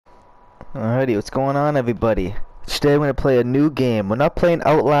Alrighty, what's going on, everybody? Today we're gonna play a new game. We're not playing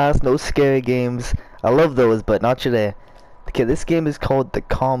Outlast, no scary games. I love those, but not today. Okay, this game is called The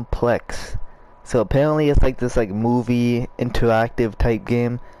Complex. So apparently it's like this movie interactive type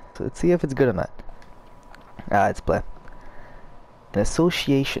game. So let's see if it's good or not. Let's play. An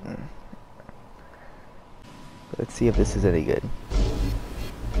association. Let's see if this is any good.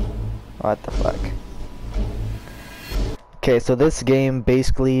 What the fuck? Okay, so this game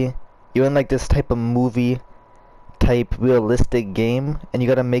basically, you're in like this type of movie type realistic game, and you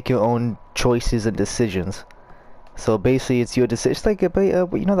gotta make your own choices and decisions. So basically it's your decision. It's like you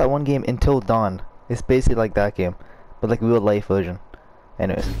know that one game Until Dawn? It's basically like that game, but like real life version.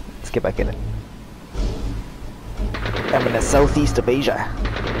 Anyways, let's get back in it. I'm in the southeast of Asia.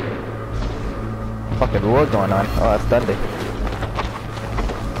 Fucking war going on. Oh, that's Dundee.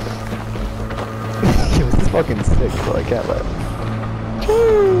 This is fucking sick, bro. I can't lie.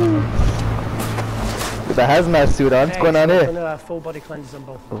 With the hazmat suit on, what's going on here? Full body cleanses on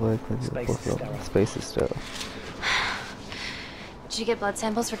both. Space is sterile. Did you get blood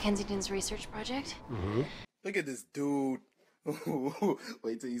samples for Kensington's research project? Mm-hmm. Look at this dude.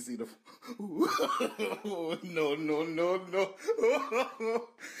 Wait till you see the. No.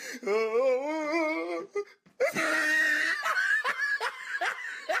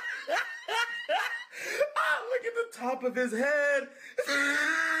 Look at the top of his head.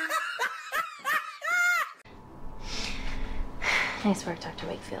 Nice work, Dr.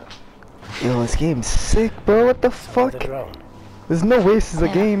 Wakefield. Yo, this game's sick, bro. What the fuck? There's no way this is a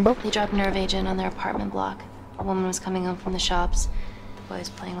game, bro. They dropped nerve agent on their apartment block. A woman was coming home from the shops. The boy was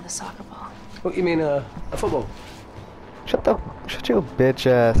playing with a soccer ball. What, you mean a football? Shut your bitch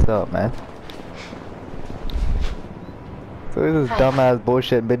ass up, man. So this is dumbass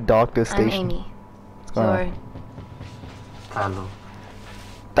bullshit mid-doctor station. I'm Amy. What's going on? Talo.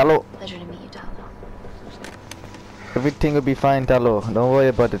 Talo. Pleasure to meet you, Talo. Everything will be fine, Talo. Don't worry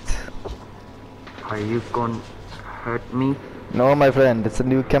about it. Are you gonna hurt me? No, my friend. It's a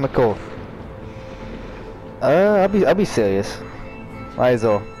new chemical. I'll be serious. Might as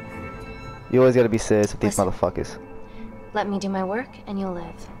well. You always gotta be serious with these motherfuckers. Let me do my work, and you'll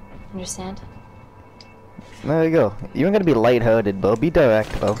live. Understand? There you go. You ain't gotta be lighthearted, bro. Be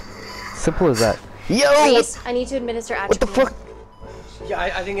direct, bro. Simple as that. Yo! Please, I need to administer What the atropine. fuck? Yeah,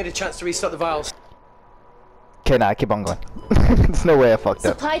 I didn't get a chance to restock the vials. Okay, nah, keep on going. There's no way I fucked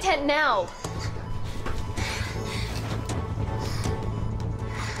up. Supply tent now!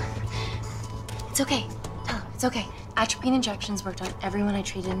 It's okay. Oh, it's okay. Atropine injections worked on everyone I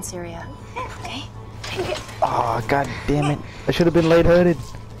treated in Syria. Okay? Oh, god damn it. I should have been lighthearted.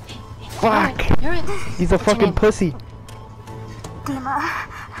 Fuck! You're right. He's a fucking pussy.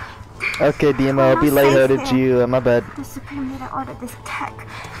 Okay, Dima, I'll be lighthearted to you. My bad. The Supreme Leader ordered this attack.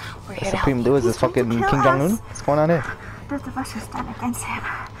 We're The here to Supreme help. Leader is this fucking Kim Jong-un? What's going on here? Both of us will stand against him.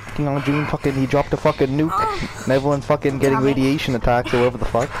 Kim Jong-un fucking, he dropped a fucking nuke. And everyone's fucking getting radiation attacks or whatever the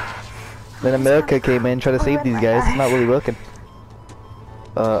fuck. Then America came in, tried to save these guys. It's not really working.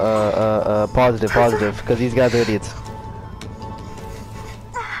 Positive, because these guys are idiots.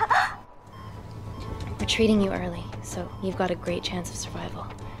 We're treating you early, so you've got a great chance of survival.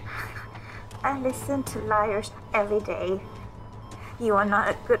 I listen to liars every day. You are not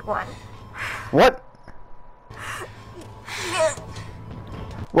a good one. What?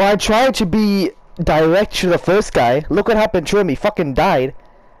 Well, I tried to be direct to the first guy. Look what happened to him. He fucking died.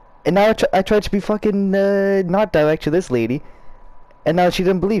 And now I tried to be fucking not direct to this lady. And now she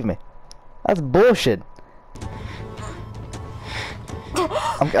didn't believe me. That's bullshit.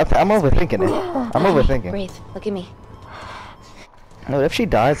 I'm overthinking it. I'm overthinking. Breathe. Look at me. No, if she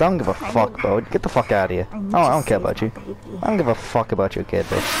dies, I don't give a fuck, bro. Get the fuck out of here. I don't care about you. I don't give a fuck about your kid,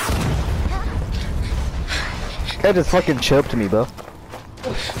 bro. This guy just fucking chirped me, bro.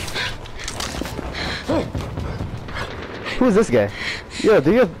 Who is this guy? Yo,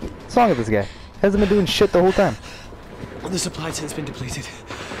 do you have a song with this guy? Hasn't been doing shit the whole time. The supply tent's been depleted.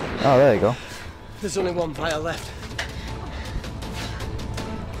 Oh, there you go. There's only one vial left.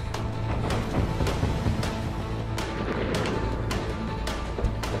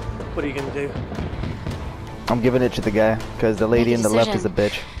 What are you gonna do? I'm giving it to the guy, because the lady in the left is a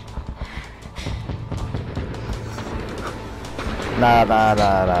bitch. Nah.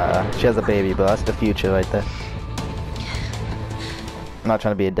 She has a baby, bro. That's the future right there. I'm not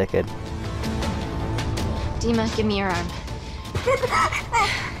trying to be a dickhead. Dima, give me your arm.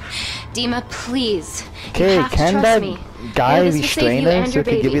 Dima, please. Okay, can that guy this will restrain save you her and so your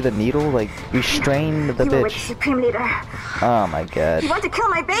he can give baby. you the needle? Like, restrain the You were with the bitch. Supreme Leader. Oh my god. You want to kill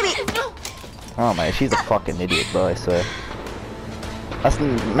my baby? Oh my, she's a fucking idiot, bro, I swear. That's,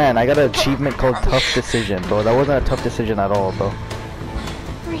 man, I got an achievement called Tough Decision, bro. That wasn't a tough decision at all, bro.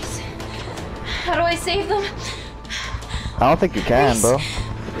 Reese, how do I save them? I don't think you can, Reese. bro.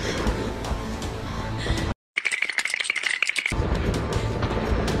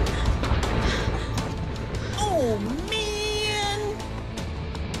 Oh, man!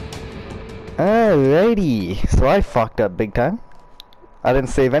 Alrighty, so I fucked up big time. I didn't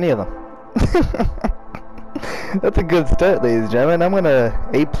save any of them. That's a good start, ladies and gentlemen. I'm gonna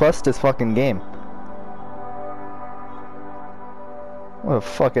A+ this fucking game. I'm gonna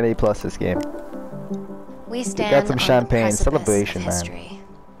fucking A+ this game. We stand got some on the champagne, precipice celebration, of man. history.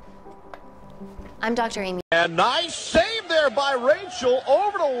 I'm Dr. Amy. And nice save there by Rachel.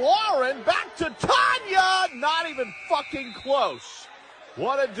 Over to Lauren. Back to Tanya. Not even fucking close.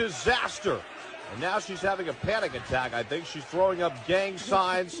 What a disaster. And now she's having a panic attack. I think she's throwing up gang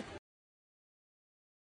signs.